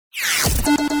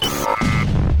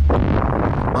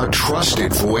A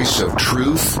trusted voice of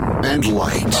truth and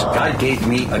light. God gave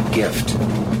me a gift.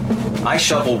 I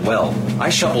shovel well. I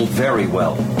shovel very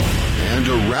well. And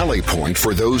a rally point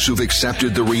for those who've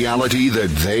accepted the reality that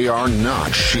they are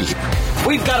not sheep.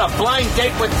 We've got a blind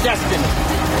date with destiny.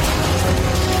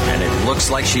 And it looks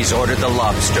like she's ordered the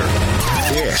lobster.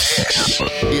 This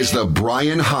is the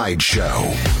Brian Hyde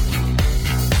Show.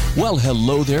 Well,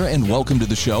 hello there, and welcome to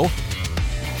the show.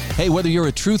 Hey, whether you're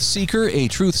a truth seeker, a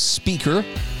truth speaker,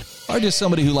 or just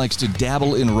somebody who likes to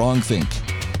dabble in wrongthink,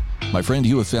 my friend,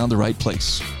 you have found the right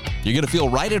place. You're going to feel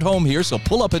right at home here, so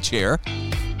pull up a chair.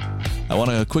 I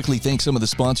want to quickly thank some of the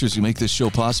sponsors who make this show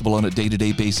possible on a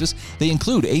day-to-day basis. They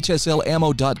include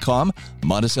HSLammo.com,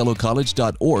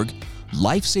 MonticelloCollege.org,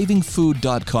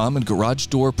 LifesavingFood.com, and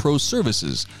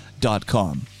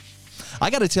GarageDoorProServices.com. I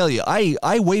got to tell you,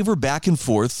 I waver back and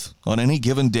forth on any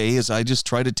given day as I just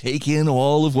try to take in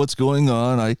all of what's going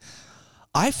on.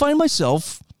 I find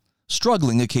myself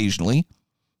struggling occasionally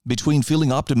between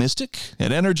feeling optimistic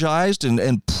and energized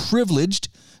and privileged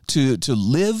to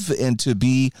live and to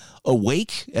be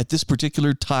awake at this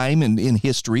particular time in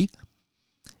history.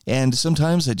 And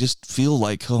sometimes I just feel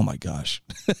like, oh my gosh,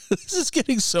 this is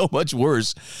getting so much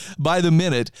worse by the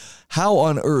minute. How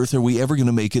on earth are we ever going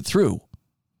to make it through?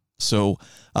 So,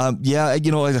 yeah,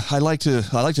 you know, I like to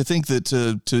think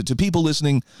that to people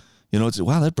listening, you know, it's,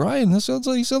 wow, that Brian, he sounds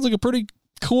like a pretty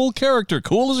cool character,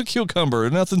 cool as a cucumber,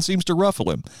 and nothing seems to ruffle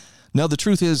him. Now, the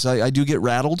truth is, I do get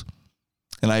rattled,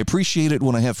 and I appreciate it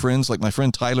when I have friends like my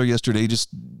friend Tyler yesterday just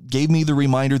gave me the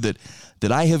reminder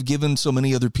that I have given so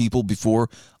many other people before.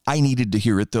 I needed to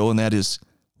hear it, though, and that is,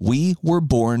 we were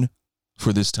born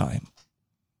for this time.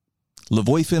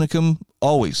 Lavoy Finicum,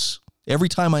 always, every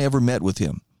time I ever met with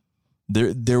him,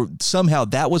 there somehow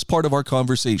that was part of our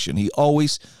conversation. He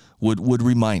always would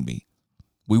remind me,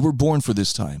 we were born for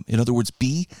this time. In other words,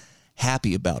 be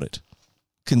happy about it.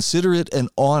 Consider it an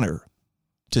honor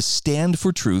to stand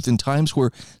for truth in times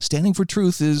where standing for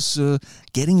truth is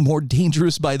getting more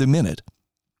dangerous by the minute.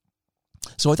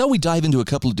 So I thought we'd dive into a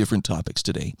couple of different topics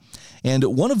today. And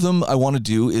one of them I want to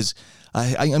do is,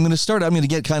 I'm going to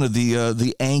get kind of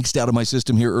the angst out of my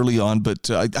system here early on, but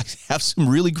I have some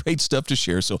really great stuff to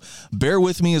share. So bear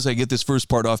with me as I get this first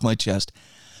part off my chest.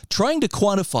 Trying to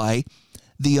quantify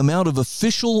the amount of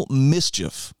official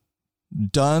mischief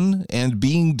done and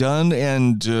being done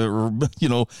and,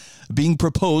 being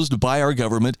proposed by our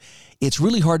government, it's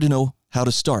really hard to know how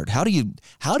to start. How do you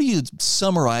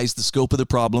summarize the scope of the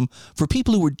problem for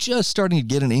people who are just starting to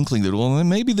get an inkling that, well,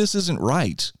 maybe this isn't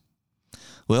right?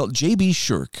 Well, J.B.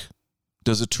 Shirk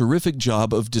does a terrific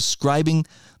job of describing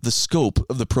the scope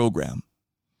of the program.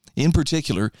 In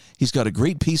particular, he's got a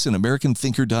great piece in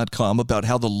AmericanThinker.com about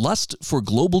how the lust for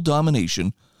global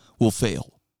domination will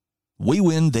fail. We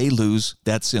win, they lose,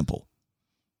 that's simple.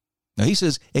 Now, he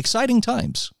says, exciting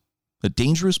times. A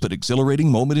dangerous but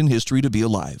exhilarating moment in history to be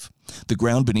alive. The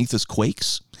ground beneath us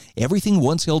quakes. Everything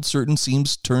once held certain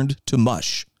seems turned to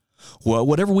mush. Well,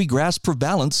 whatever we grasp for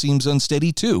balance seems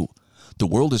unsteady too. The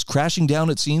world is crashing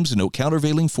down, it seems, and no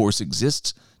countervailing force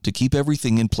exists to keep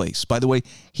everything in place. By the way,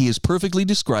 he is perfectly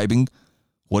describing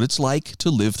what it's like to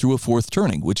live through a fourth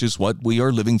turning, which is what we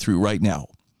are living through right now.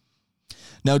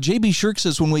 Now, J.B. Shirk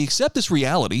says when we accept this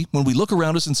reality, when we look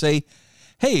around us and say,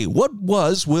 hey, what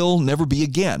was will never be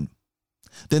again,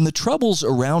 then the troubles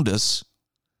around us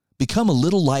become a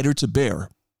little lighter to bear.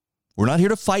 We're not here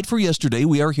to fight for yesterday.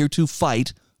 We are here to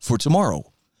fight for tomorrow.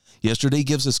 Yesterday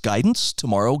gives us guidance.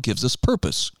 Tomorrow gives us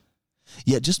purpose.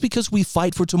 Yet just because we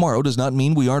fight for tomorrow does not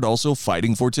mean we aren't also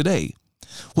fighting for today.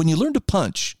 When you learn to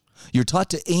punch, you're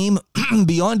taught to aim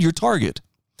beyond your target.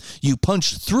 You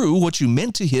punch through what you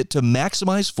meant to hit to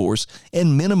maximize force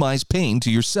and minimize pain to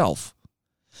yourself.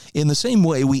 In the same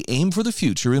way, we aim for the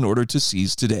future in order to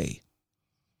seize today.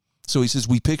 So he says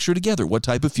we picture together what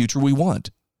type of future we want.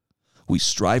 We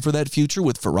strive for that future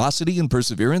with ferocity and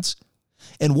perseverance.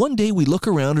 And one day we look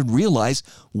around and realize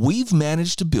we've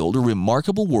managed to build a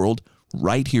remarkable world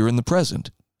right here in the present.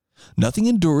 Nothing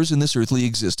endures in this earthly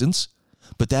existence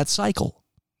but that cycle.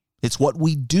 It's what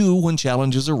we do when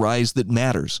challenges arise that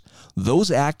matters.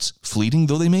 Those acts, fleeting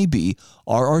though they may be,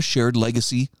 are our shared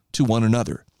legacy to one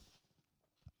another.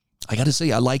 I got to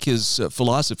say, I like his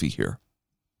philosophy here.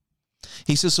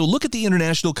 He says, so look at the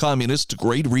international communist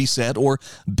Great Reset or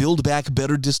Build Back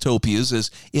Better dystopias as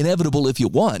inevitable if you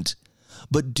want,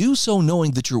 but do so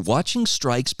knowing that you're watching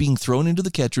strikes being thrown into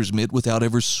the catcher's mitt without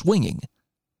ever swinging.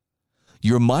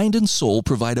 Your mind and soul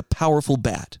provide a powerful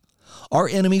bat. Our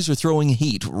enemies are throwing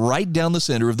heat right down the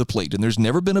center of the plate, and there's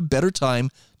never been a better time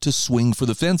to swing for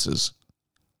the fences.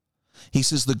 He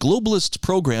says the globalists'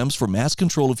 programs for mass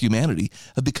control of humanity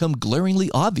have become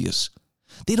glaringly obvious.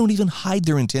 They don't even hide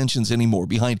their intentions anymore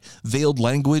behind veiled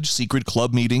language, secret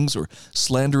club meetings, or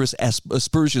slanderous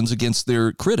aspersions against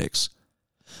their critics.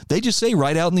 They just say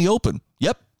right out in the open,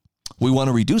 yep, we want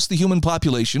to reduce the human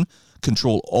population,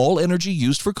 control all energy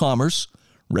used for commerce,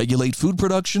 regulate food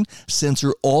production,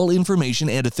 censor all information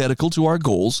antithetical to our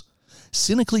goals,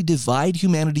 cynically divide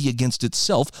humanity against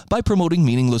itself by promoting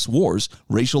meaningless wars,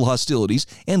 racial hostilities,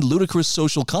 and ludicrous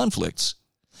social conflicts,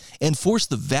 and force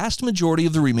the vast majority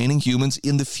of the remaining humans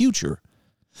in the future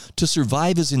to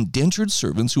survive as indentured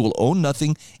servants who will own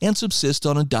nothing and subsist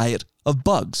on a diet of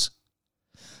bugs.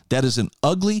 That is an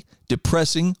ugly,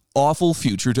 depressing, awful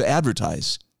future to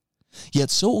advertise. Yet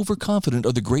so overconfident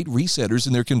are the great resetters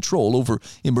in their control over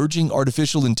emerging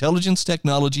artificial intelligence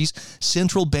technologies,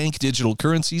 central bank digital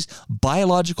currencies,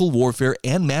 biological warfare,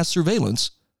 and mass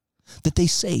surveillance that they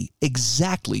say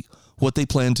exactly what they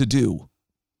plan to do.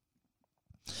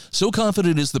 So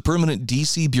confident is the permanent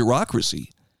DC bureaucracy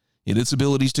in its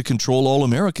abilities to control all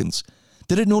Americans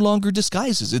that it no longer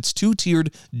disguises its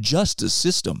two-tiered justice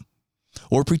system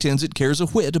or pretends it cares a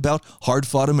whit about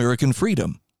hard-fought American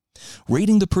freedom.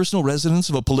 Raiding the personal residence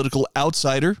of a political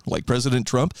outsider like President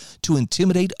Trump to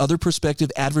intimidate other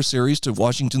prospective adversaries to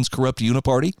Washington's corrupt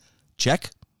uniparty? Check.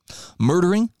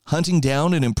 Murdering, hunting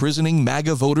down, and imprisoning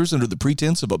MAGA voters under the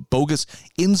pretense of a bogus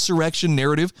insurrection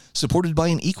narrative supported by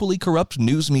an equally corrupt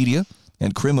news media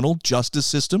and criminal justice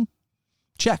system?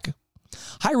 Check.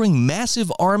 Hiring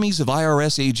massive armies of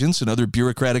IRS agents and other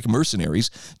bureaucratic mercenaries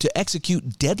to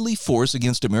execute deadly force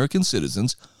against American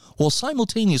citizens while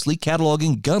simultaneously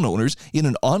cataloging gun owners in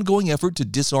an ongoing effort to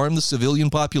disarm the civilian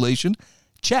population?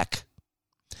 Check.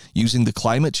 Using the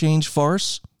climate change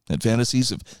farce and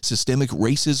fantasies of systemic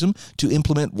racism to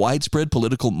implement widespread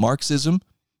political Marxism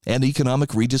and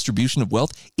economic redistribution of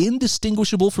wealth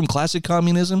indistinguishable from classic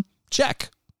communism? Check.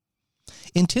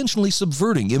 Intentionally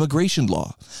subverting immigration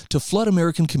law to flood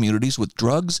American communities with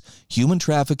drugs, human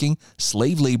trafficking,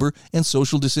 slave labor, and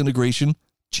social disintegration?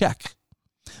 Check.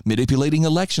 Manipulating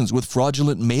elections with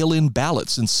fraudulent mail-in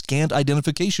ballots and scant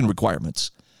identification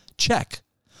requirements? Check.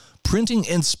 Printing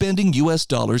and spending U.S.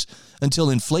 dollars until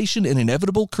inflation and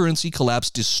inevitable currency collapse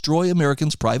destroy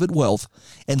Americans' private wealth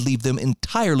and leave them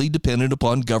entirely dependent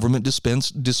upon government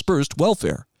dispersed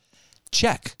welfare?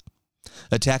 Check.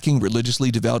 Attacking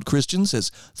religiously devout Christians as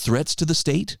threats to the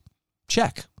state?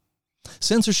 Check.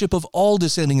 Censorship of all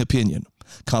dissenting opinion,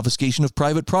 confiscation of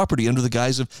private property under the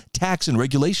guise of tax and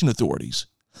regulation authorities,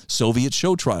 Soviet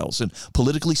show trials, and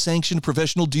politically sanctioned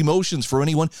professional demotions for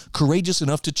anyone courageous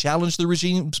enough to challenge the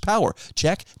regime's power?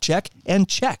 Check, check, and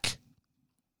check.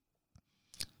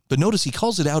 But notice he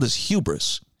calls it out as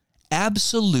hubris,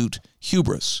 absolute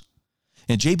hubris.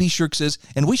 And J.B. Shirk says,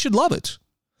 and we should love it.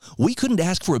 We couldn't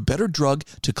ask for a better drug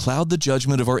to cloud the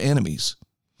judgment of our enemies.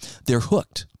 They're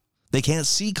hooked. They can't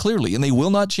see clearly, and they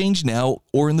will not change now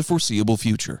or in the foreseeable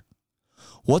future.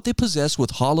 What they possess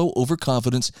with hollow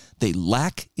overconfidence, they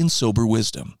lack in sober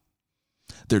wisdom.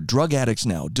 They're drug addicts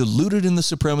now, deluded in the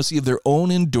supremacy of their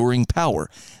own enduring power.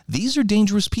 These are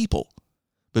dangerous people,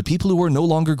 but people who are no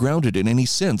longer grounded in any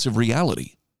sense of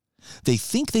reality. They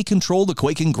think they control the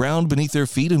quaking ground beneath their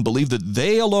feet and believe that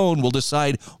they alone will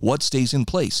decide what stays in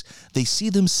place. They see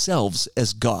themselves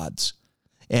as gods.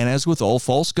 And as with all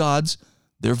false gods,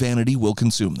 their vanity will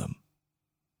consume them.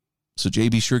 So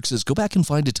J.B. Shirk says, go back and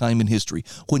find a time in history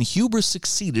when hubris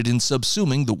succeeded in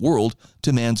subsuming the world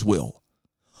to man's will.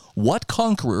 What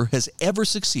conqueror has ever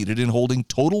succeeded in holding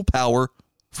total power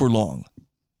for long?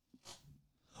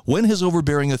 When has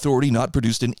overbearing authority not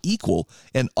produced an equal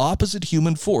and opposite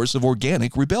human force of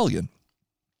organic rebellion?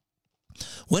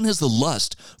 When has the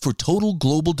lust for total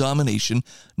global domination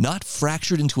not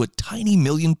fractured into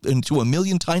a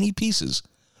million tiny pieces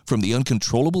from the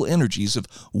uncontrollable energies of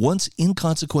once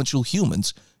inconsequential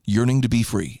humans yearning to be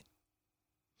free?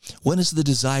 When is the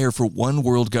desire for one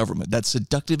world government, that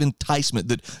seductive enticement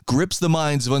that grips the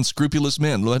minds of unscrupulous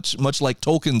men, much like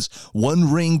Tolkien's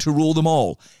One Ring to rule them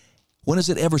all, when has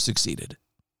it ever succeeded?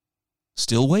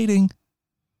 Still waiting.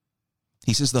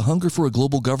 He says the hunger for a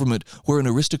global government where an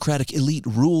aristocratic elite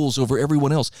rules over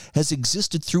everyone else has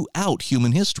existed throughout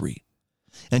human history.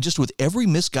 And just with every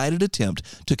misguided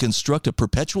attempt to construct a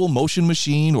perpetual motion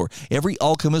machine or every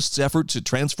alchemist's effort to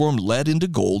transform lead into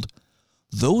gold,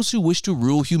 those who wish to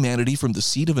rule humanity from the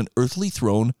seat of an earthly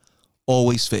throne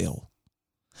always fail.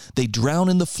 They drown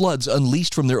in the floods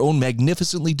unleashed from their own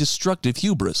magnificently destructive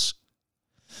hubris.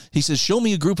 He says, show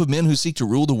me a group of men who seek to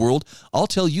rule the world, I'll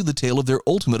tell you the tale of their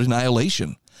ultimate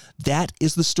annihilation. That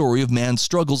is the story of man's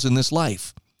struggles in this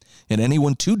life. and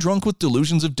anyone too drunk with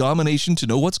delusions of domination to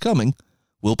know what's coming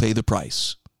will pay the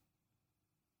price.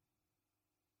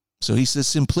 So he says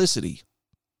simplicity.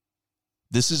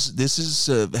 This is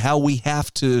how we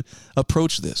have to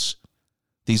approach this.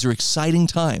 These are exciting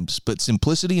times, but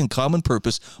simplicity and common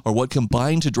purpose are what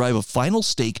combine to drive a final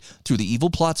stake through the evil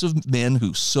plots of men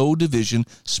who sow division,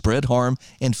 spread harm,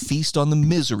 and feast on the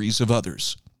miseries of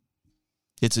others.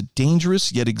 It's a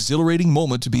dangerous yet exhilarating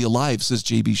moment to be alive, says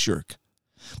J.B. Shirk.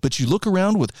 But you look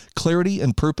around with clarity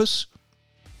and purpose,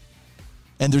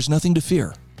 and there's nothing to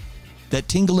fear. That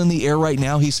tingle in the air right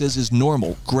now, he says, is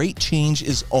normal. Great change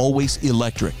is always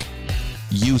electric.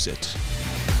 Use it.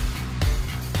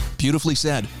 Beautifully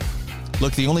said.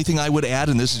 Look, the only thing I would add,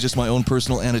 and this is just my own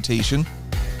personal annotation,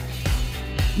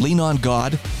 lean on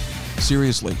God.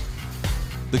 Seriously.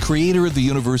 The creator of the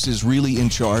universe is really in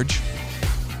charge.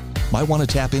 Might want to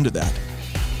tap into that.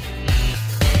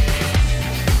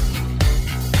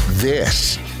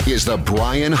 This is The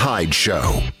Brian Hyde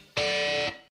Show.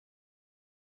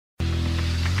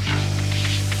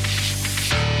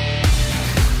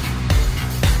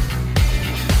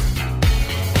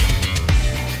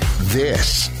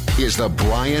 This is The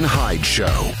Brian Hyde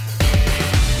Show.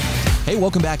 Hey,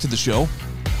 welcome back to the show.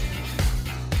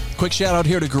 Quick shout out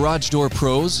here to Garage Door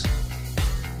Pros,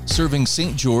 serving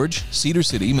St. George, Cedar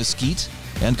City, Mesquite,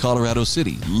 and Colorado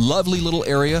City. Lovely little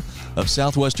area of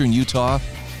southwestern Utah,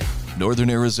 northern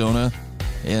Arizona,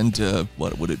 and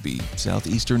what would it be?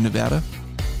 Southeastern Nevada?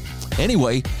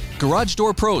 Anyway, Garage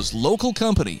Door Pros, local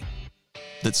company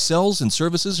that sells and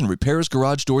services and repairs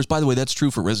garage doors. By the way, that's true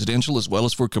for residential as well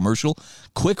as for commercial.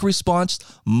 Quick response,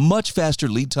 much faster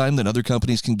lead time than other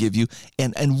companies can give you,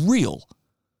 and real,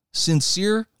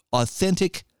 sincere,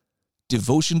 authentic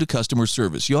devotion to customer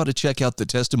service. You ought to check out the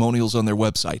testimonials on their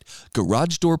website,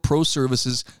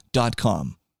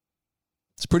 garagedoorproservices.com.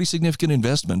 It's a pretty significant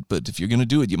investment, but if you're going to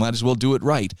do it, you might as well do it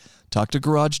right. Talk to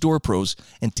Garage Door Pros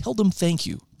and tell them thank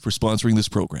you for sponsoring this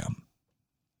program.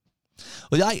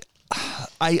 Well,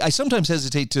 I sometimes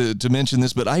hesitate to mention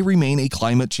this, but I remain a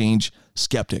climate change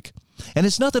skeptic. And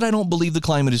it's not that I don't believe the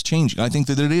climate is changing. I think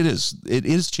that it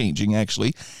is changing,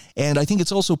 actually. And I think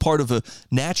it's also part of a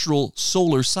natural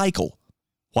solar cycle.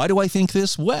 Why do I think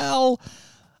this? Well,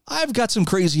 I've got some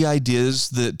crazy ideas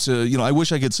that, I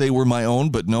wish I could say were my own,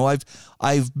 but no, I've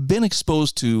been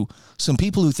exposed to some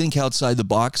people who think outside the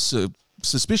box.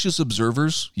 Suspicious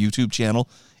Observers YouTube channel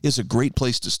is a great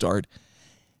place to start.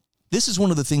 This is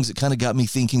one of the things that kind of got me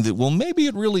thinking that, well, maybe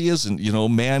it really isn't.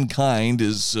 Mankind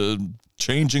is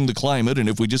changing the climate, and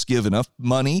if we just give enough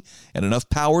money and enough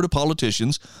power to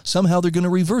politicians, somehow they're going to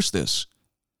reverse this.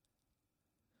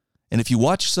 And if you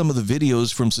watch some of the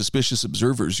videos from Suspicious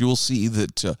Observers, you'll see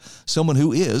that someone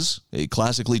who is a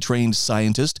classically trained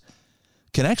scientist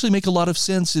can actually make a lot of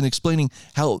sense in explaining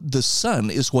how the sun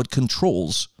is what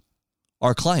controls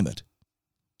our climate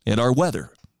and our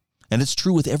weather. And it's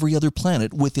true with every other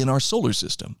planet within our solar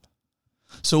system.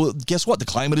 So guess what? The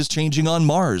climate is changing on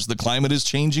Mars. The climate is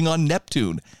changing on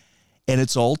Neptune. And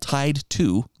it's all tied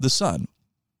to the sun.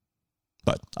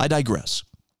 But I digress.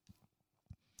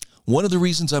 One of the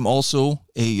reasons I'm also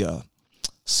a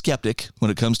skeptic when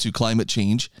it comes to climate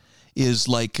change is,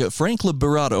 like Frank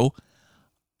Liberato,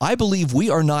 I believe we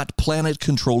are not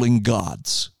planet-controlling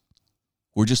gods.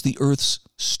 We're just the Earth's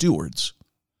stewards.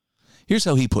 Here's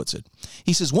how he puts it.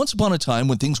 He says, once upon a time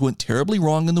when things went terribly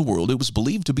wrong in the world, it was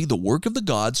believed to be the work of the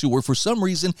gods who were for some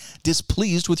reason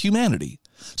displeased with humanity.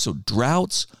 So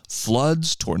droughts,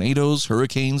 floods, tornadoes,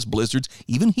 hurricanes, blizzards,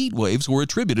 even heat waves were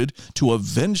attributed to a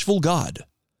vengeful god.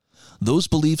 Those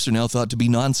beliefs are now thought to be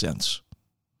nonsense.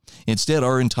 Instead,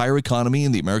 our entire economy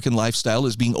and the American lifestyle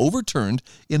is being overturned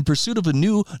in pursuit of a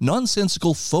new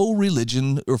nonsensical faux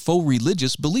religion or faux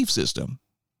religious belief system.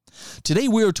 Today,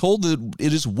 we are told that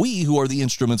it is we who are the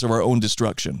instruments of our own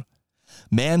destruction.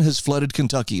 Man has flooded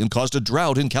Kentucky and caused a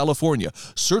drought in California.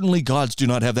 Certainly, gods do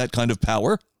not have that kind of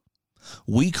power.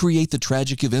 We create the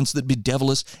tragic events that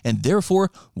bedevil us, and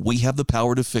therefore, we have the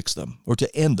power to fix them, or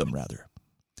to end them, rather.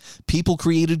 People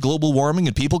created global warming,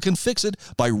 and people can fix it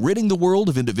by ridding the world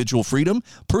of individual freedom,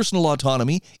 personal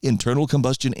autonomy, internal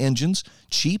combustion engines,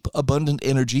 cheap, abundant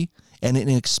energy, and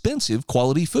inexpensive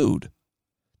quality food.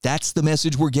 That's the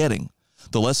message we're getting.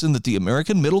 The lesson that the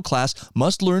American middle class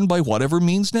must learn by whatever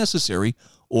means necessary,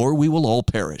 or we will all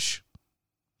perish.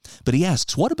 But he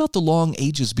asks, what about the long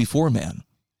ages before man?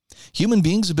 Human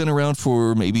beings have been around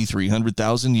for maybe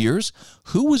 300,000 years.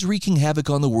 Who was wreaking havoc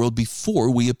on the world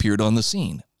before we appeared on the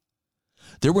scene?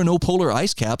 There were no polar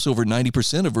ice caps over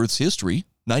 90% of Earth's history,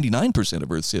 99%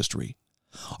 of Earth's history.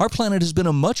 Our planet has been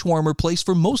a much warmer place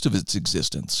for most of its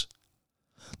existence.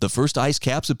 The first ice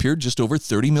caps appeared just over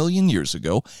 30 million years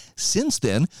ago. Since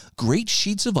then, great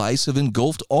sheets of ice have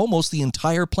engulfed almost the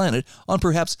entire planet on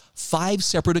perhaps 5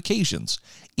 separate occasions.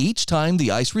 Each time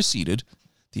the ice receded,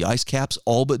 the ice caps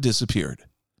all but disappeared.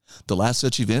 The last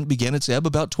such event began its ebb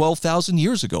about 12,000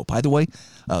 years ago. By the way,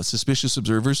 Suspicious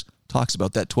Observers talks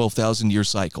about that 12,000-year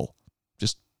cycle.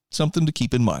 Just something to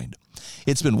keep in mind.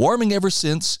 It's been warming ever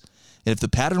since, and if the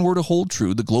pattern were to hold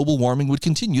true, the global warming would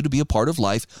continue to be a part of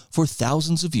life for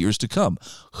thousands of years to come.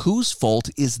 Whose fault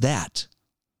is that?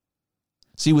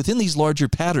 See, within these larger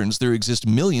patterns, there exist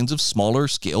millions of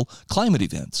smaller-scale climate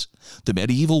events. The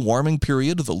medieval warming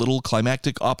period of the little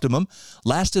climactic optimum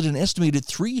lasted an estimated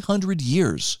 300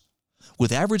 years,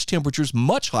 with average temperatures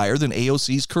much higher than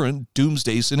AOC's current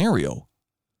doomsday scenario.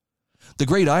 The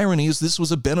great irony is this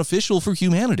was a beneficial for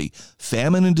humanity.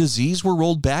 Famine and disease were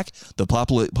rolled back, the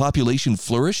population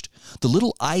flourished. The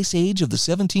little ice age of the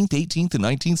 17th, 18th, and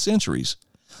 19th centuries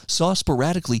saw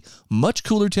sporadically much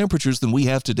cooler temperatures than we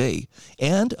have today,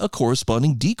 and a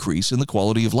corresponding decrease in the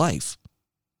quality of life.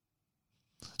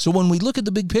 So when we look at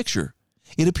the big picture,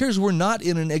 it appears we're not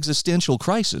in an existential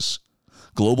crisis.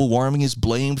 Global warming is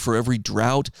blamed for every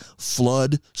drought,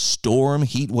 flood, storm,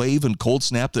 heat wave, and cold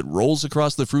snap that rolls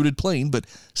across the fruited plain, but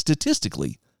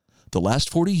statistically, the last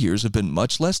 40 years have been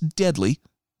much less deadly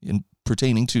in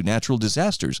pertaining to natural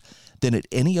disasters than at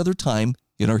any other time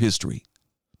in our history.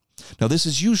 Now, this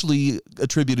is usually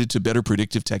attributed to better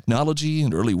predictive technology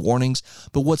and early warnings,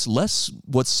 but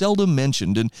what's seldom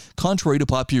mentioned, and contrary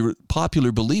to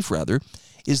popular belief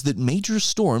is that major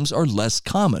storms are less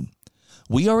common.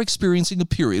 We are experiencing a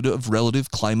period of relative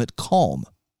climate calm.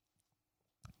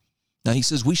 Now, he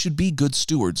says we should be good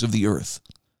stewards of the earth,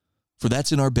 for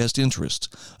that's in our best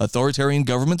interest. Authoritarian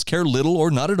governments care little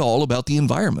or not at all about the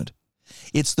environment.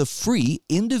 It's the free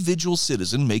individual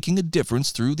citizen making a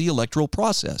difference through the electoral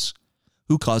process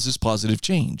who causes positive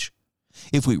change.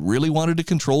 If we really wanted to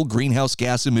control greenhouse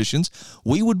gas emissions,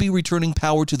 we would be returning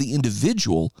power to the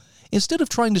individual instead of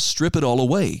trying to strip it all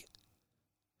away.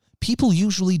 People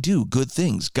usually do good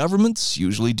things. Governments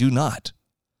usually do not.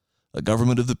 A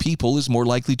government of the people is more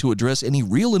likely to address any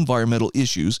real environmental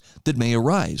issues that may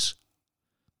arise.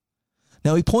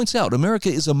 Now, he points out America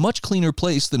is a much cleaner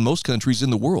place than most countries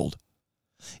in the world.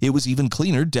 It was even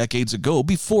cleaner decades ago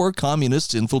before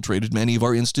communists infiltrated many of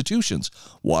our institutions.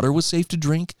 Water was safe to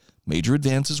drink. Major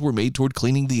advances were made toward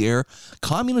cleaning the air.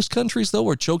 Communist countries, though,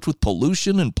 are choked with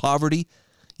pollution and poverty,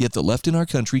 yet the left in our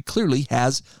country clearly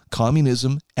has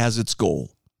communism as its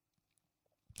goal.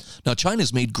 Now,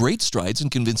 China's made great strides in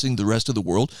convincing the rest of the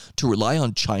world to rely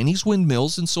on Chinese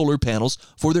windmills and solar panels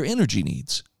for their energy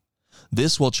needs.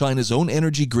 This while China's own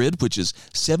energy grid, which is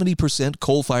 70%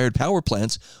 coal-fired power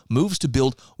plants, moves to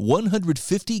build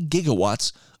 150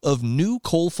 gigawatts of new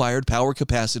coal-fired power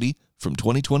capacity from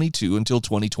 2022 until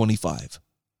 2025.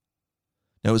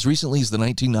 Now, as recently as the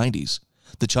 1990s,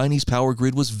 the Chinese power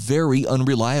grid was very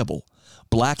unreliable.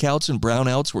 Blackouts and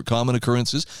brownouts were common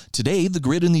occurrences. Today, the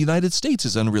grid in the United States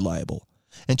is unreliable,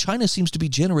 and China seems to be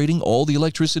generating all the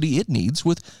electricity it needs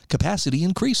with capacity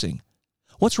increasing.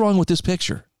 What's wrong with this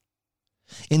picture?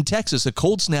 In Texas, a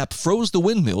cold snap froze the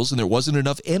windmills and there wasn't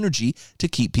enough energy to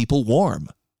keep people warm.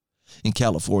 In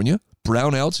California,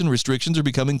 brownouts and restrictions are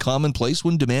becoming commonplace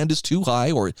when demand is too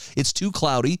high or it's too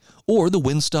cloudy or the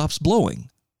wind stops blowing.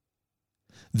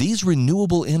 These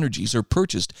renewable energies are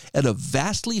purchased at a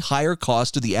vastly higher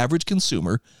cost to the average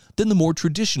consumer than the more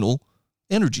traditional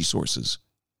energy sources.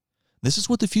 This is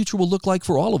what the future will look like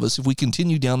for all of us if we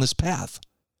continue down this path.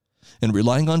 And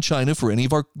relying on China for any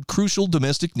of our crucial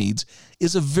domestic needs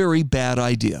is a very bad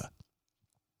idea.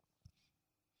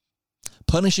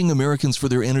 Punishing Americans for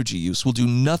their energy use will do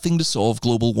nothing to solve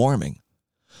global warming.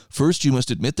 First, you must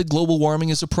admit that global warming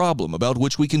is a problem about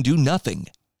which we can do nothing.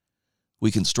 We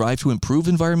can strive to improve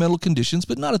environmental conditions,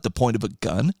 but not at the point of a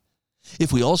gun.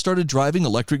 If we all started driving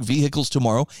electric vehicles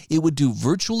tomorrow, it would do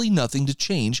virtually nothing to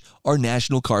change our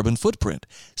national carbon footprint.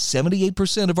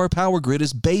 78% of our power grid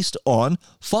is based on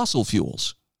fossil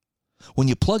fuels. When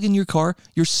you plug in your car,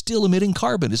 you're still emitting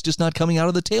carbon. It's just not coming out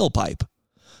of the tailpipe.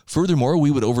 Furthermore,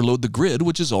 we would overload the grid,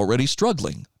 which is already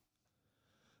struggling.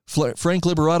 Frank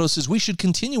Liberato says we should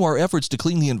continue our efforts to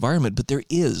clean the environment, but there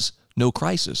is no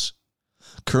crisis.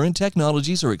 Current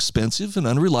technologies are expensive and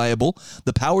unreliable.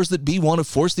 The powers that be want to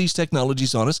force these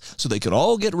technologies on us so they can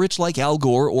all get rich like Al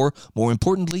Gore or, more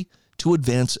importantly, to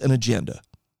advance an agenda.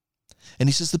 And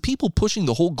he says the people pushing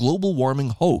the whole global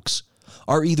warming hoax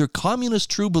are either communist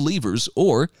true believers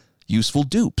or useful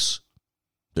dupes.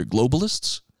 They're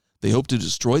globalists. They hope to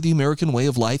destroy the American way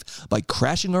of life by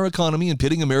crashing our economy and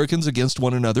pitting Americans against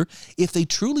one another. If they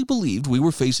truly believed we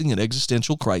were facing an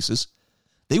existential crisis,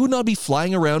 They would not be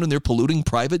flying around in their polluting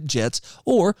private jets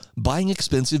or buying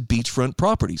expensive beachfront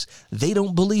properties. They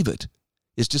don't believe it.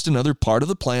 It's just another part of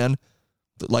the plan,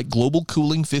 like global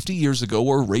cooling 50 years ago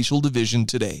or racial division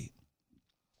today.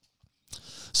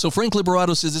 So Frank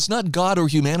Liberato says it's not God or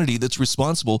humanity that's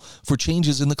responsible for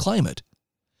changes in the climate.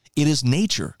 It is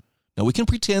nature. Now, we can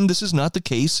pretend this is not the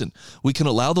case, and we can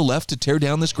allow the left to tear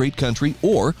down this great country,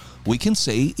 or we can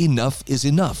say enough is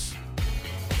enough.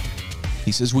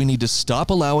 He says we need to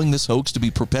stop allowing this hoax to be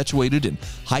perpetuated in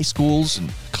high schools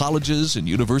and colleges and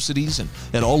universities and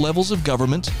at all levels of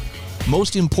government.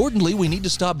 Most importantly, we need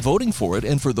to stop voting for it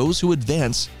and for those who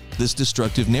advance this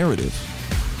destructive narrative.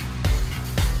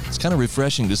 It's kind of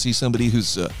refreshing to see somebody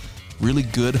who's a really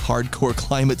good, hardcore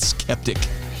climate skeptic.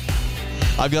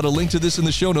 I've got a link to this in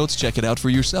the show notes. Check it out for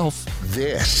yourself.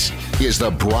 This is The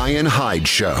Brian Hyde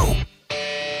Show.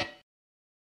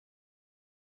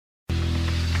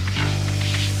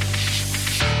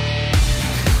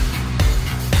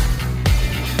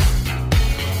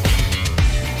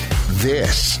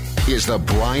 This is The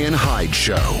Brian Hyde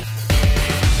Show.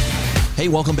 Hey,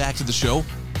 welcome back to the show.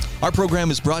 Our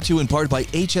program is brought to you in part by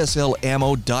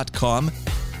HSLammo.com.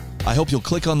 I hope you'll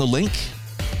click on the link,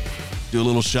 do a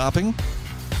little shopping,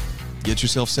 get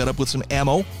yourself set up with some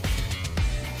ammo,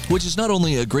 which is not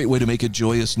only a great way to make a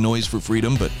joyous noise for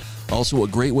freedom, but also a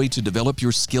great way to develop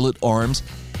your skill at arms,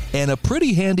 and a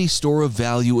pretty handy store of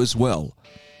value as well.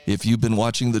 If you've been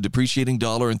watching the depreciating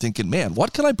dollar and thinking, man,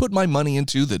 what can I put my money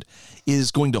into that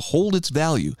is going to hold its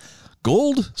value?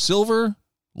 Gold, silver,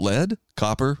 lead,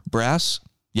 copper, brass.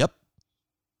 Yep.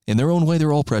 In their own way,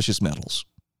 they're all precious metals.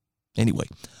 Anyway,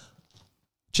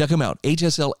 check them out,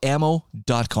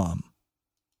 hslammo.com.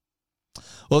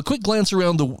 Well, a quick glance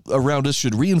around us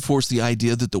should reinforce the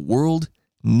idea that the world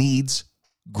needs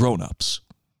grown-ups.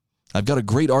 I've got a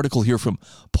great article here from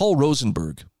Paul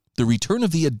Rosenberg, The Return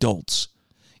of the Adults,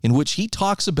 in which he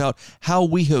talks about how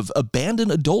we have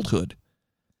abandoned adulthood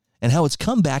and how it's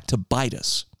come back to bite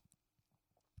us.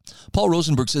 Paul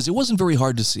Rosenberg says it wasn't very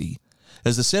hard to see,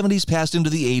 as the 70s passed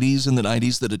into the 80s and the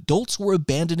 90s, that adults were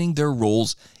abandoning their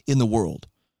roles in the world.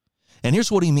 And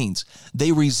here's what he means.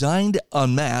 They resigned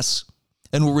en masse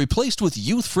and were replaced with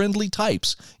youth-friendly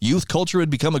types. Youth culture had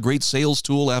become a great sales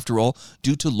tool, after all,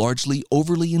 due to largely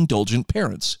overly indulgent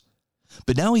parents.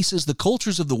 But now he says the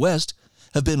cultures of the West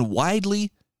have been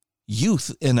widely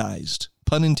youthanized,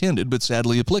 pun intended, but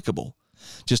sadly applicable.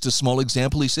 Just a small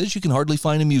example, he says you can hardly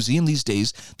find a museum these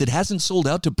days that hasn't sold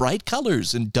out to bright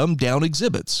colors and dumbed-down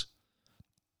exhibits.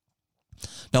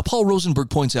 Now, Paul Rosenberg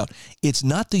points out, it's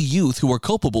not the youth who are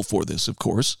culpable for this, of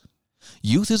course.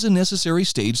 Youth is a necessary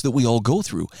stage that we all go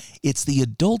through. It's the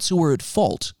adults who are at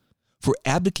fault for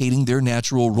abdicating their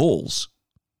natural roles.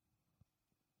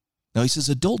 Now, he says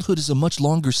adulthood is a much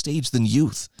longer stage than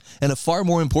youth, and a far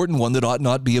more important one that ought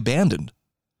not be abandoned.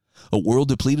 A world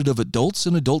depleted of adults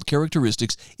and adult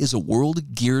characteristics is a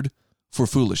world geared for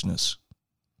foolishness.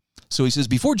 So he says,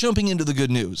 before jumping into the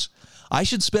good news, I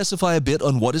should specify a bit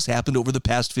on what has happened over the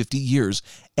past 50 years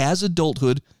as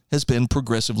adulthood has been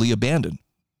progressively abandoned.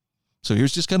 So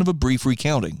here's just kind of a brief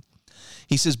recounting.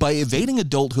 He says, by evading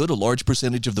adulthood, a large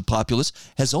percentage of the populace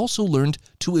has also learned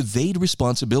to evade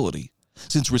responsibility,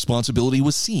 since responsibility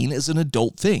was seen as an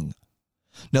adult thing.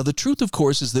 Now, the truth, of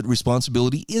course, is that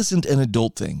responsibility isn't an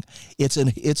adult thing. It's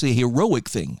a heroic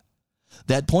thing.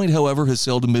 That point, however, has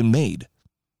seldom been made,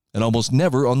 and almost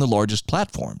never on the largest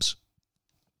platforms.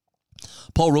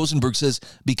 Paul Rosenberg says,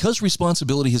 because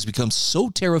responsibility has become so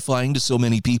terrifying to so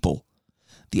many people,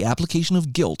 the application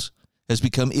of guilt has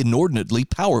become inordinately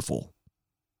powerful.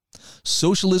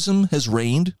 Socialism has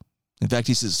reigned. In fact,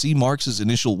 he says, see Marx's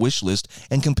initial wish list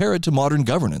and compare it to modern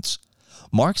governance.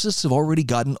 Marxists have already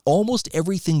gotten almost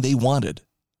everything they wanted.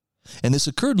 And this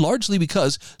occurred largely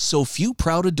because so few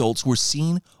proud adults were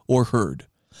seen or heard.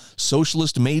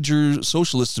 Socialists major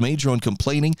on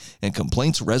complaining, and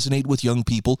complaints resonate with young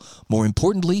people. More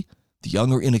importantly, the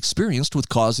young are inexperienced with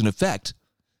cause and effect,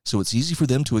 so it's easy for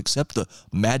them to accept the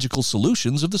magical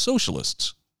solutions of the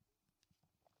socialists.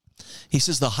 He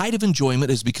says the height of enjoyment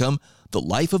has become the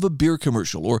life of a beer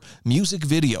commercial or music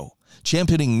video,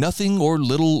 championing nothing or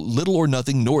little or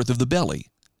nothing north of the belly.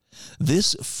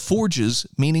 This forges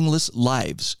meaningless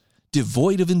lives,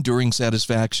 devoid of enduring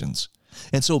satisfactions.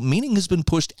 And so meaning has been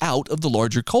pushed out of the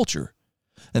larger culture,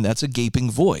 and that's a gaping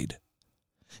void.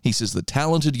 He says the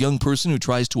talented young person who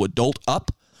tries to adult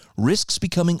up risks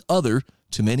becoming other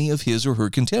to many of his or her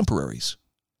contemporaries.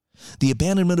 The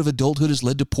abandonment of adulthood has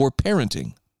led to poor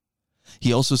parenting.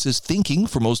 He also says thinking,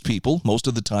 for most people, most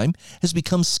of the time, has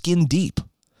become skin deep.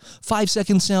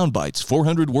 5-second sound bites,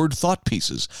 400-word thought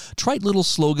pieces, trite little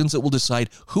slogans that will decide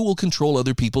who will control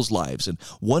other people's lives, and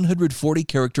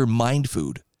 140-character mind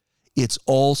food. It's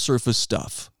all surface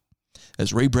stuff.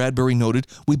 As Ray Bradbury noted,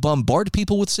 we bombard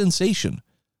people with sensation.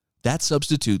 That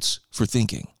substitutes for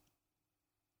thinking.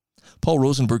 Paul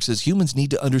Rosenberg says humans need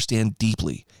to understand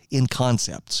deeply in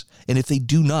concepts, and if they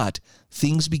do not,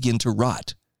 things begin to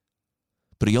rot.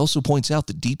 But he also points out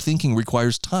that deep thinking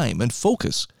requires time and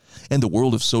focus, and the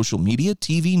world of social media,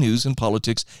 TV news, and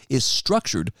politics is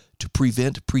structured to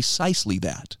prevent precisely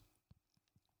that.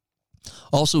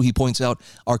 Also, he points out,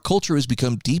 our culture has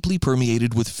become deeply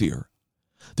permeated with fear.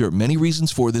 There are many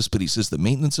reasons for this, but he says the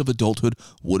maintenance of adulthood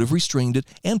would have restrained it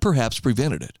and perhaps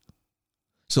prevented it.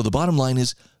 So the bottom line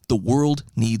is, the world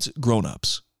needs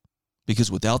grown-ups,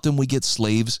 because without them we get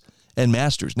slaves and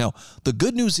masters. Now, the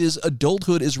good news is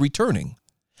adulthood is returning.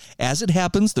 As it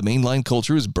happens, the mainline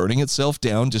culture is burning itself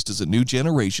down just as a new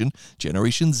generation,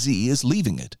 Generation Z, is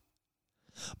leaving it.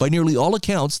 By nearly all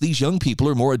accounts, these young people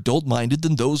are more adult-minded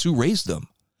than those who raised them.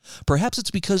 Perhaps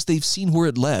it's because they've seen where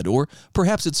it led, or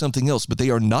perhaps it's something else, but they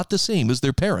are not the same as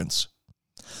their parents.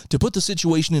 To put the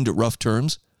situation into rough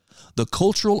terms, the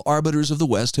cultural arbiters of the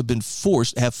West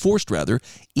have forced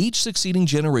each succeeding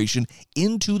generation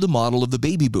into the model of the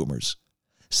baby boomers.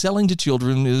 Selling to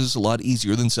children is a lot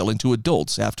easier than selling to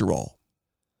adults, after all.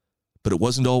 But it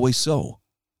wasn't always so.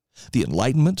 The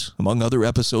Enlightenment, among other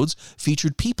episodes,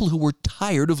 featured people who were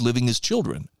tired of living as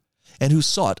children and who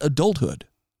sought adulthood.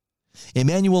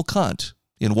 Immanuel Kant,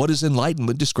 in What is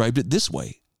Enlightenment, described it this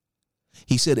way.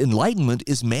 He said, enlightenment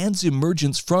is man's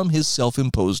emergence from his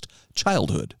self-imposed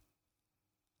childhood.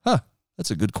 That's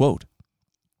a good quote.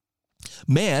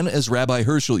 Man, as Rabbi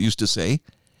Herschel used to say,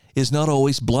 is not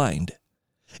always blind.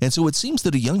 And so it seems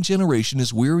that a young generation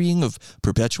is wearying of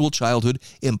perpetual childhood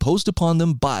imposed upon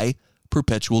them by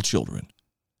perpetual children.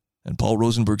 And Paul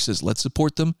Rosenberg says, let's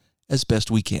support them as best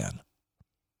we can.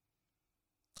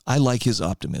 I like his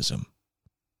optimism.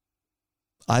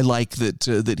 I like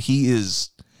that he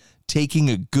is taking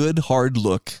a good, hard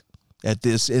look at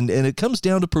this, and it comes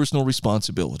down to personal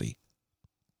responsibility.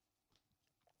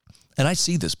 And I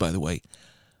see this, by the way.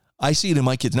 I see it in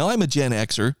my kids. Now, I'm a Gen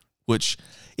Xer, which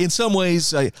in some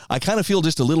ways I kind of feel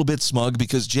just a little bit smug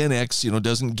because Gen X,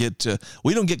 doesn't get,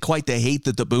 we don't get quite the hate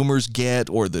that the boomers get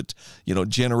or that,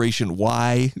 Generation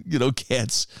Y,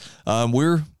 gets.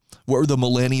 We're the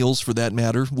millennials for that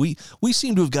matter. We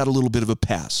seem to have got a little bit of a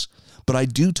pass, but I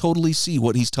do totally see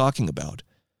what he's talking about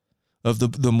of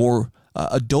the more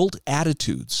adult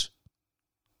attitudes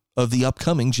of the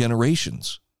upcoming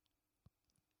generations.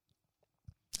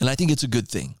 And I think it's a good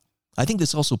thing. I think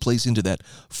this also plays into that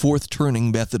fourth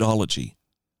turning methodology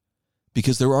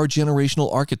because there are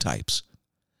generational archetypes.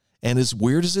 And as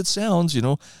weird as it sounds,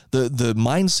 the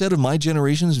mindset of my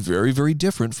generation is very, very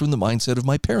different from the mindset of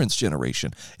my parents'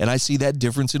 generation. And I see that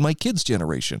difference in my kids'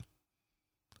 generation.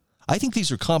 I think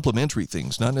these are complementary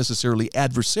things, not necessarily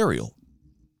adversarial.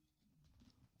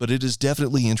 But it is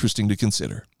definitely interesting to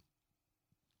consider.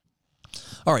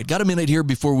 All right, got a minute here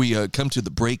before we come to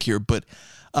the break here, but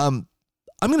I'm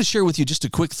going to share with you just a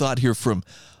quick thought here from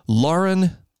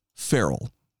Lauren Farrell.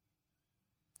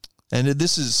 And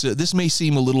this may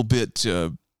seem a little bit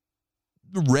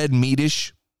red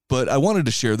meat-ish, but I wanted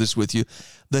to share this with you.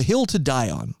 The Hill to Die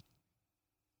On.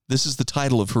 This is the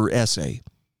title of her essay.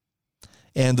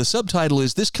 And the subtitle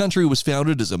is, This Country Was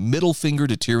Founded as a Middle Finger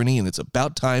to Tyranny, and It's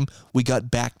About Time We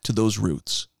Got Back to Those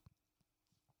Roots.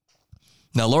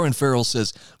 Now, Lauren Farrell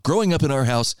says, growing up in our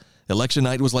house, election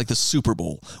night was like the Super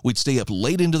Bowl. We'd stay up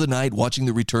late into the night watching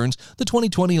the returns. The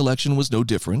 2020 election was no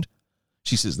different.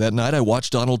 She says, that night I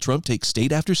watched Donald Trump take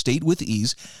state after state with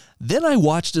ease. Then I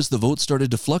watched as the votes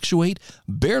started to fluctuate,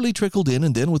 barely trickled in,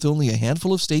 and then with only a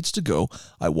handful of states to go,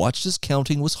 I watched as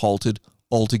counting was halted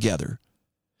altogether.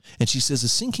 And she says, a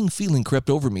sinking feeling crept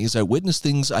over me as I witnessed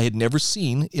things I had never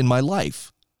seen in my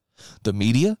life. The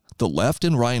media, the left,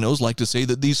 and rhinos like to say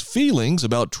that these feelings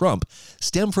about Trump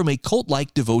stem from a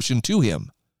cult-like devotion to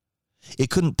him.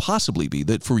 It couldn't possibly be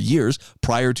that for years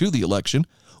prior to the election,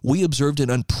 we observed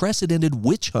an unprecedented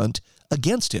witch hunt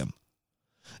against him.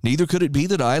 Neither could it be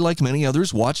that I, like many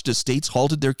others, watched as states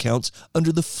halted their counts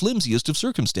under the flimsiest of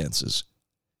circumstances.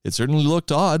 It certainly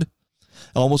looked odd.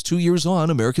 Almost 2 years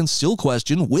on, Americans still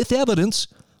question, with evidence,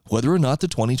 whether or not the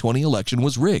 2020 election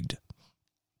was rigged.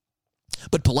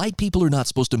 But polite people are not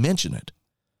supposed to mention it.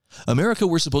 America,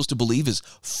 we're supposed to believe, is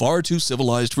far too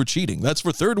civilized for cheating. That's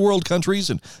for third world countries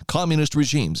and communist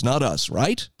regimes, not us,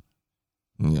 right?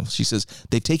 She says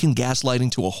they've taken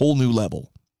gaslighting to a whole new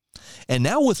level. And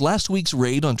now with last week's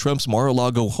raid on Trump's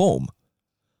Mar-a-Lago home,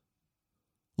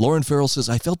 Lauren Farrell says,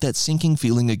 I felt that sinking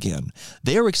feeling again.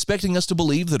 They are expecting us to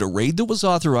believe that a raid that was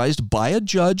authorized by a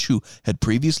judge who had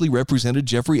previously represented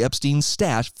Jeffrey Epstein's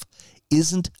staff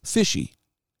isn't fishy.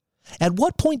 At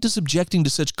what point does objecting to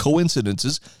such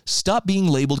coincidences stop being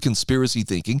labeled conspiracy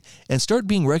thinking and start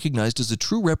being recognized as a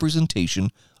true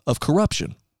representation of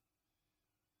corruption?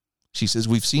 She says,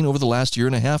 we've seen over the last year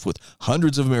and a half with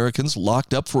hundreds of Americans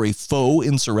locked up for a faux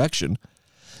insurrection,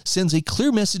 sends a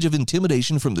clear message of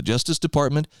intimidation from the Justice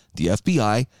Department, the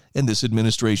FBI, and this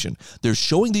administration. They're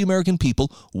showing the American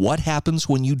people what happens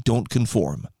when you don't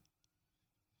conform.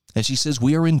 And she says,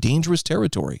 we are in dangerous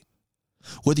territory.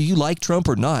 Whether you like Trump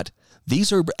or not,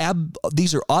 these are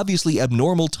obviously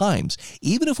abnormal times.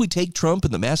 Even if we take Trump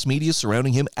and the mass media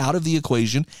surrounding him out of the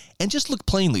equation and just look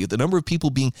plainly at the number of people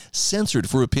being censored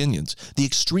for opinions, the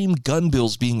extreme gun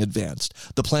bills being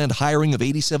advanced, the planned hiring of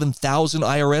 87,000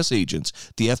 IRS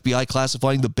agents, the FBI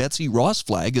classifying the Betsy Ross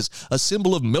flag as a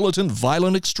symbol of militant,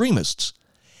 violent extremists,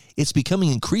 it's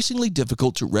becoming increasingly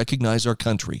difficult to recognize our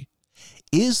country.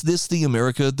 Is this the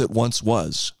America that once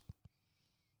was?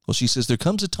 Well, she says there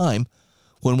comes a time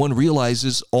when one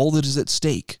realizes all that is at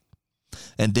stake.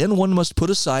 And then one must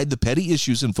put aside the petty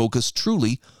issues and focus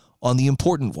truly on the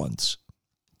important ones.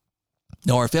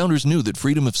 Now, our founders knew that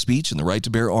freedom of speech and the right to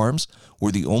bear arms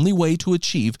were the only way to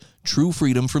achieve true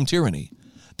freedom from tyranny.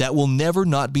 That will never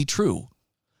not be true.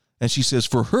 And she says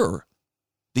for her,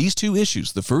 these two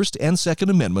issues, the First and Second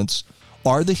Amendments,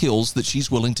 are the hills that she's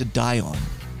willing to die on.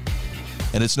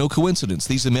 And it's no coincidence.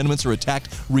 These amendments are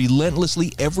attacked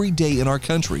relentlessly every day in our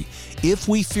country. If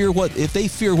they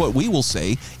fear what we will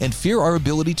say and fear our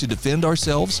ability to defend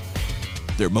ourselves,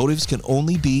 their motives can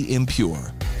only be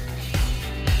impure.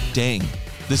 Dang,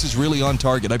 this is really on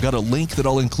target. I've got a link that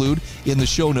I'll include in the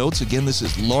show notes. Again, this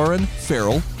is Lauren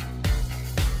Farrell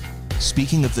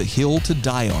speaking of the hill to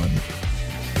die on.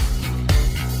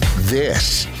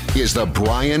 This is the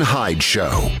Brian Hyde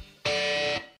Show.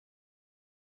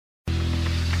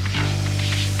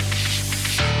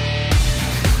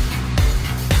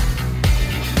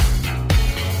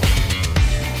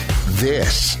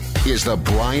 This is the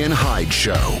Brian Hyde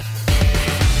Show.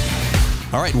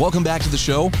 All right, welcome back to the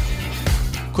show.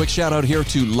 Quick shout out here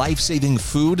to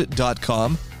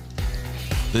lifesavingfood.com.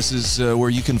 This is where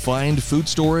you can find food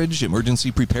storage, emergency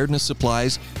preparedness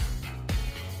supplies.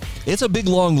 It's a big,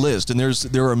 long list, and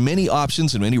there are many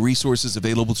options and many resources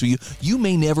available to you you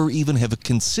may never even have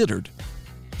considered.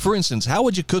 For instance, how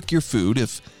would you cook your food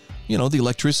if the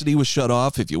electricity was shut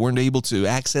off, if you weren't able to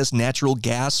access natural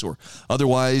gas or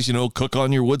otherwise, cook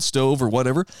on your wood stove or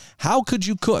whatever? How could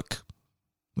you cook?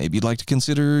 Maybe you'd like to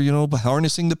consider,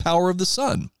 harnessing the power of the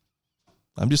sun.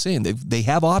 I'm just saying, they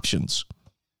have options.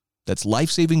 That's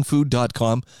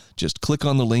lifesavingfood.com. Just click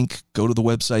on the link, go to the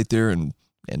website there, and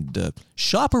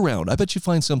shop around. I bet you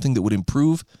find something that would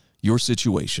improve your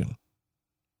situation.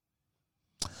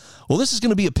 Well, this is going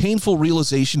to be a painful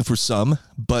realization for some,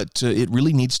 but it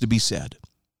really needs to be said.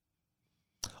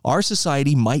 Our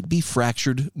society might be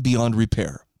fractured beyond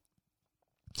repair.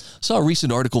 I saw a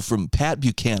recent article from Pat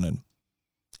Buchanan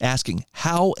asking,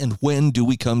 how and when do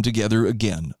we come together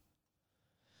again?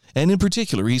 And in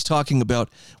particular, he's talking about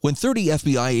when 30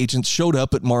 FBI agents showed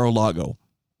up at Mar-a-Lago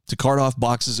to cart off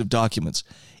boxes of documents.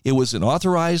 It was an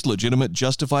authorized, legitimate,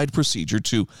 justified procedure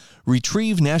to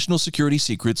retrieve national security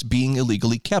secrets being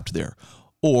illegally kept there.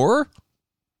 Or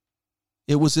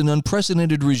it was an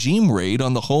unprecedented regime raid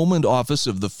on the home and office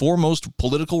of the foremost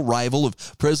political rival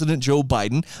of President Joe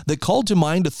Biden that called to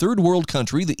mind a third world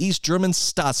country, the East German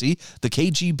Stasi, the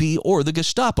KGB, or the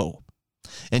Gestapo.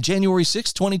 And January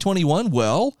 6, 2021,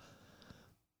 well,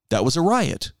 that was a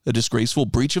riot, a disgraceful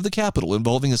breach of the Capitol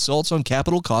involving assaults on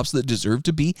Capitol cops that deserve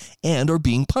to be and are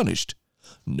being punished.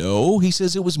 No, he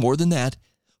says it was more than that.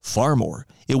 Far more.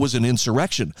 It was an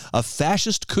insurrection, a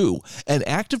fascist coup, an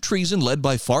act of treason led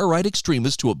by far-right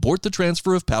extremists to abort the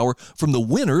transfer of power from the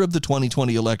winner of the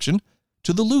 2020 election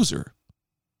to the loser.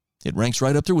 It ranks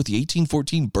right up there with the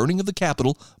 1814 burning of the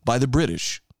Capitol by the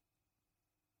British.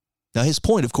 Now, his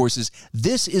point, of course, is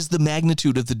this is the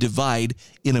magnitude of the divide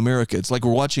in America. It's like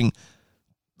we're watching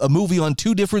a movie on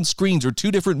two different screens or two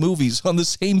different movies on the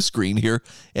same screen here,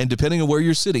 and depending on where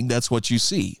you're sitting, that's what you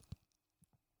see.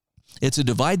 It's a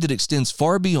divide that extends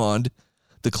far beyond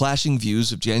the clashing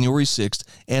views of January 6th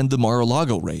and the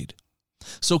Mar-a-Lago raid.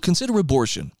 So consider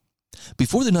abortion.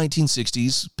 Before the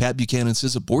 1960s, Pat Buchanan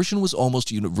says abortion was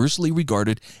almost universally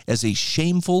regarded as a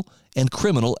shameful and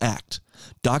criminal act.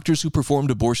 Doctors who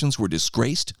performed abortions were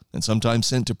disgraced and sometimes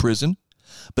sent to prison.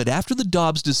 But after the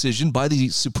Dobbs decision by the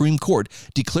Supreme Court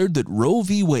declared that Roe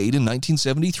v. Wade in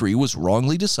 1973 was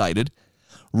wrongly decided,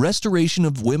 restoration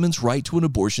of women's right to an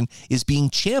abortion is being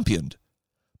championed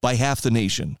by half the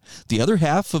nation. The other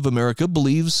half of America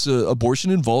believes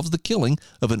abortion involves the killing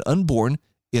of an unborn,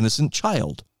 innocent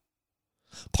child.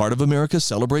 Part of America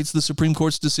celebrates the Supreme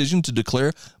Court's decision to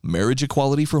declare marriage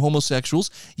equality for homosexuals,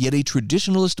 yet a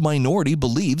traditionalist minority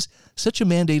believes such a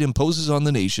mandate imposes on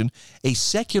the nation a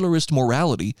secularist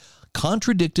morality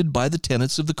contradicted by the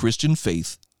tenets of the Christian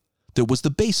faith that was the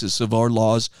basis of our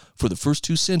laws for the first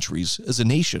 2 centuries as a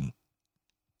nation.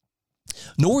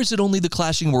 Nor is it only the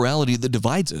clashing morality that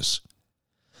divides us.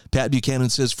 Pat Buchanan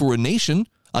says, for a nation,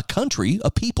 a country,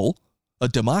 a people, a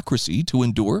democracy to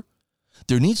endure,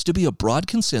 there needs to be a broad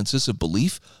consensus of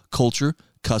belief, culture,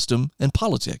 custom, and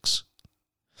politics.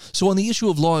 So on the issue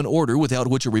of law and order, without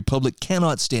which a republic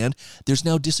cannot stand, there's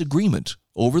now disagreement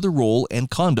over the role and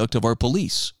conduct of our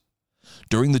police.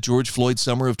 During the George Floyd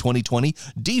summer of 2020,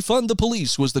 defund the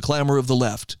police was the clamor of the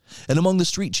left. And among the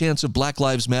street chants of Black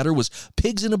Lives Matter was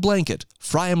pigs in a blanket,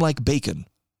 fry 'em like bacon.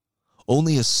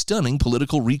 Only a stunning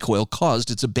political recoil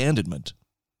caused its abandonment.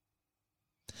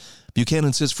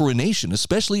 Buchanan says, for a nation,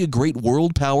 especially a great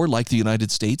world power like the United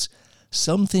States,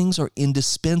 some things are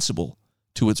indispensable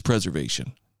to its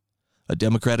preservation. A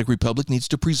democratic republic needs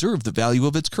to preserve the value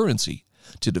of its currency,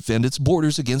 to defend its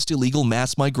borders against illegal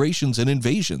mass migrations and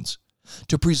invasions,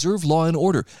 to preserve law and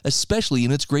order, especially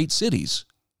in its great cities.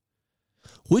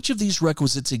 Which of these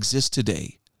requisites exist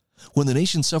today when the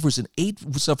nation suffers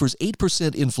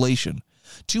 8% inflation,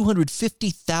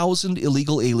 250,000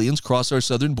 illegal aliens cross our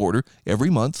southern border every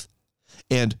month,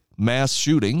 and mass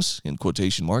shootings, in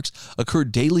quotation marks, occur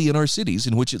daily in our cities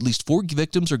in which at least 4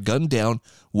 victims are gunned down,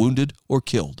 wounded, or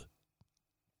killed?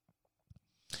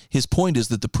 His point is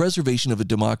that the preservation of a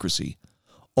democracy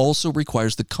also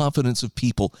requires the confidence of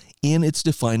people in its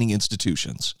defining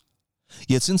institutions.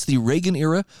 Yet since the Reagan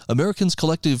era, Americans'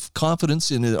 collective confidence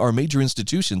in our major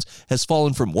institutions has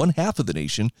fallen from 1/2 of the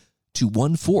nation to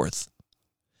 1/4.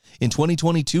 In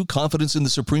 2022, confidence in the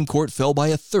Supreme Court fell by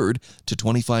 1/3 to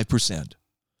 25%.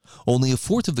 Only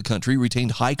 1/4 of the country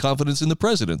retained high confidence in the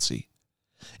presidency.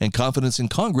 And confidence in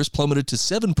Congress plummeted to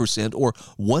 7%, or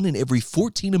 1 in every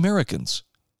 14 Americans.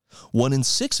 1 in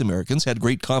 6 Americans had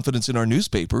great confidence in our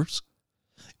newspapers,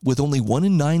 with only 1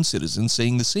 in 9 citizens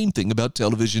saying the same thing about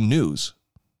television news.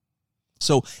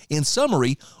 So, in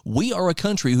summary, we are a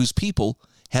country whose people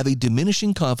have a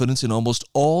diminishing confidence in almost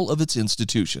all of its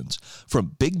institutions,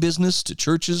 from big business to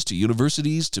churches to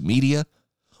universities to media.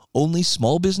 Only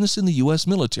small business in the U.S.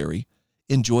 military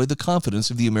enjoy the confidence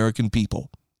of the American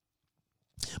people.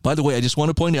 By the way, I just want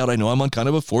to point out, I know I'm on kind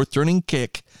of a fourth turning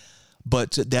kick,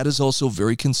 but that is also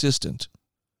very consistent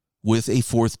with a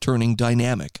fourth turning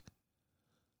dynamic.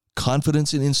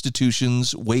 Confidence in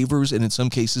institutions wavers and in some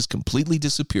cases completely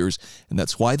disappears, and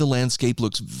that's why the landscape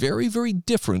looks very, very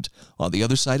different on the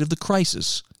other side of the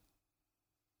crisis.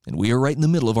 And we are right in the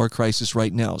middle of our crisis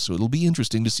right now, so it'll be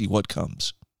interesting to see what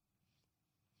comes.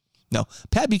 Now,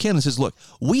 Pat Buchanan says, look,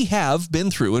 we have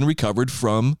been through and recovered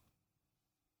from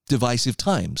divisive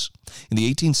times. In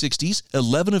the 1860s,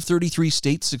 11 of 33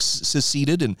 states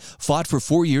seceded and fought for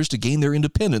 4 years to gain their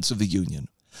independence of the Union.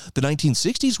 The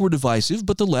 1960s were divisive,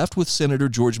 but the left, with Senator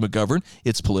George McGovern,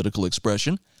 its political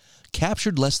expression,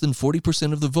 captured less than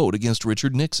 40% of the vote against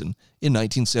Richard Nixon in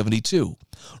 1972.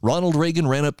 Ronald Reagan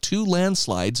ran up 2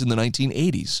 landslides in the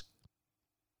 1980s.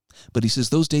 But he says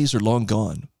those days are long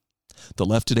gone. The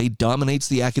left today dominates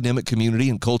the academic community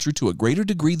and culture to a greater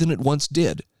degree than it once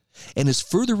did, and is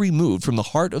further removed from the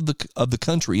heart of the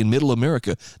country in middle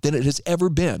America than it has ever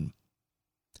been.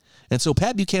 And so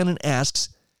Pat Buchanan asks,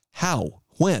 how,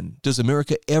 when does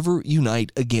America ever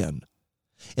unite again?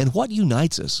 And what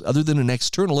unites us other than an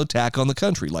external attack on the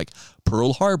country like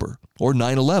Pearl Harbor or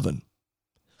 9/11?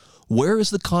 Where is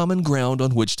the common ground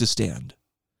on which to stand?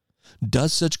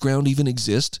 Does such ground even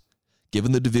exist,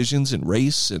 given the divisions in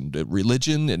race and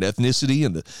religion and ethnicity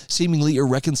and the seemingly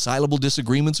irreconcilable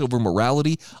disagreements over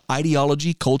morality,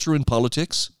 ideology, culture, and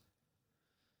politics?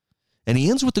 And he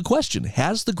ends with the question,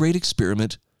 has the great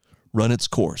experiment run its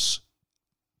course?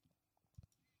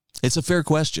 It's a fair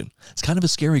question. It's kind of a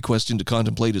scary question to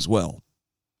contemplate as well.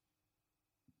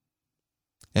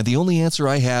 And the only answer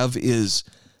I have is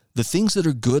the things that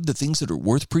are good, the things that are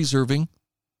worth preserving,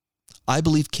 I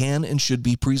believe can and should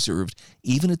be preserved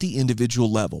even at the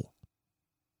individual level.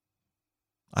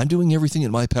 I'm doing everything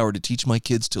in my power to teach my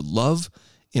kids to love,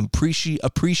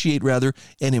 appreciate,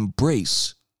 and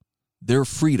embrace their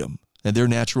freedom and their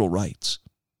natural rights.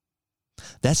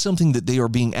 That's something that they are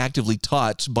being actively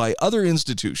taught by other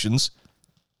institutions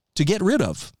to get rid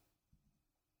of.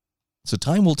 So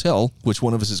time will tell which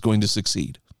one of us is going to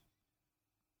succeed.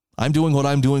 I'm doing what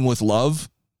I'm doing with love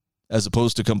as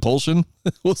opposed to compulsion.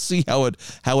 We'll see how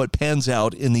it pans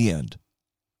out in the end.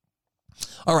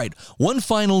 All right, one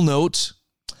final note.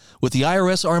 With the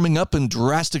IRS arming up and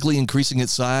drastically increasing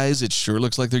its size, it sure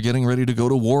looks like they're getting ready to go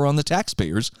to war on the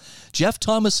taxpayers. Jeff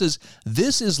Thomas says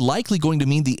this is likely going to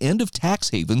mean the end of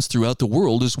tax havens throughout the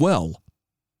world as well.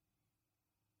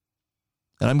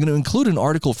 And I'm going to include an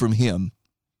article from him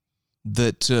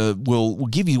that will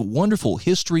give you wonderful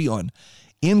history on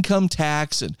income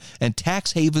tax and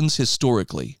tax havens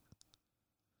historically.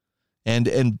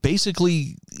 And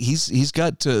basically, he's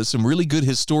got some really good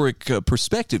historic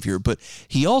perspective here, but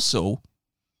he also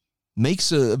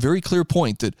makes a very clear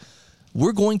point that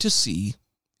we're going to see,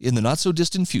 in the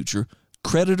not-so-distant future,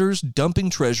 creditors dumping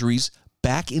treasuries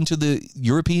back into the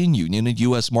European Union and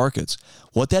U.S. markets.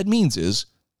 What that means is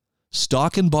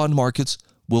stock and bond markets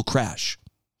will crash.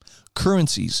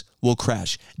 Currencies will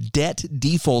crash. Debt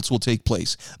defaults will take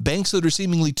place. Banks that are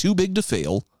seemingly too big to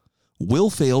fail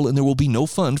will fail, and there will be no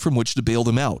fund from which to bail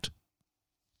them out.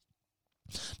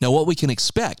 Now, what we can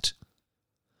expect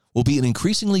will be an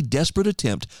increasingly desperate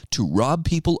attempt to rob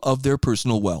people of their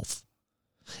personal wealth.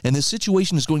 And this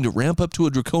situation is going to ramp up to a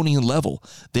draconian level.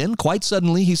 Then, quite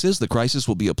suddenly, he says, the crisis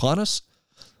will be upon us.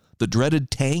 The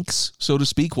dreaded tanks, so to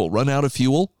speak, will run out of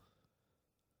fuel.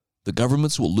 The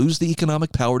governments will lose the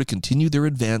economic power to continue their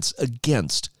advance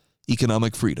against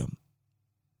economic freedom.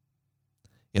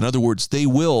 In other words, they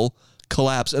will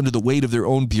collapse under the weight of their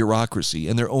own bureaucracy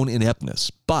and their own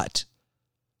ineptness. But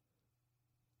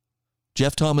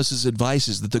Jeff Thomas's advice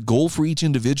is that the goal for each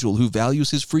individual who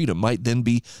values his freedom might then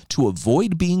be to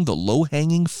avoid being the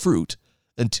low-hanging fruit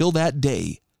until that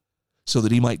day, so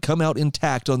that he might come out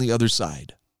intact on the other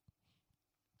side.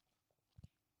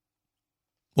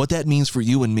 What that means for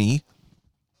you and me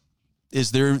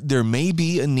is there may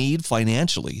be a need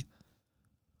financially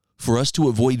for us to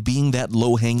avoid being that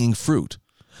low-hanging fruit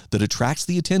that attracts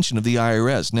the attention of the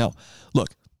IRS. Now,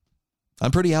 look,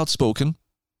 I'm pretty outspoken.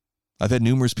 I've had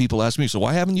numerous people ask me, so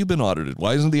why haven't you been audited?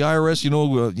 Why isn't the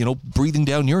IRS, breathing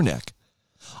down your neck?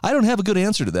 I don't have a good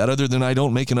answer to that other than I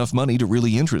don't make enough money to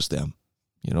really interest them.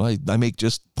 I make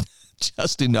just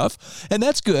enough, and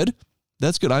that's good.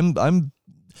 That's good. I'm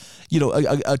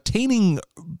attaining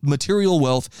material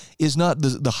wealth is not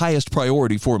the highest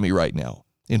priority for me right now.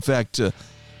 In fact,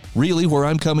 really, where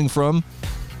I'm coming from,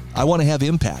 I want to have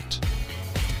impact.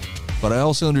 But I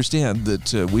also understand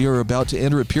that we are about to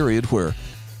enter a period where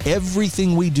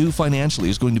everything we do financially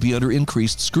is going to be under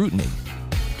increased scrutiny.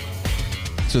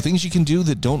 So things you can do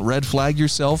that don't red flag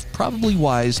yourself, probably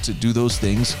wise to do those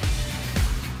things.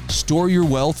 Store your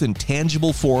wealth in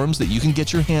tangible forms that you can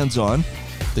get your hands on,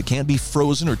 that can't be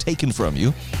frozen or taken from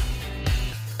you.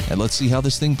 And let's see how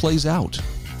this thing plays out.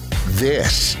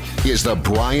 This is the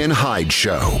Brian Hyde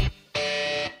Show.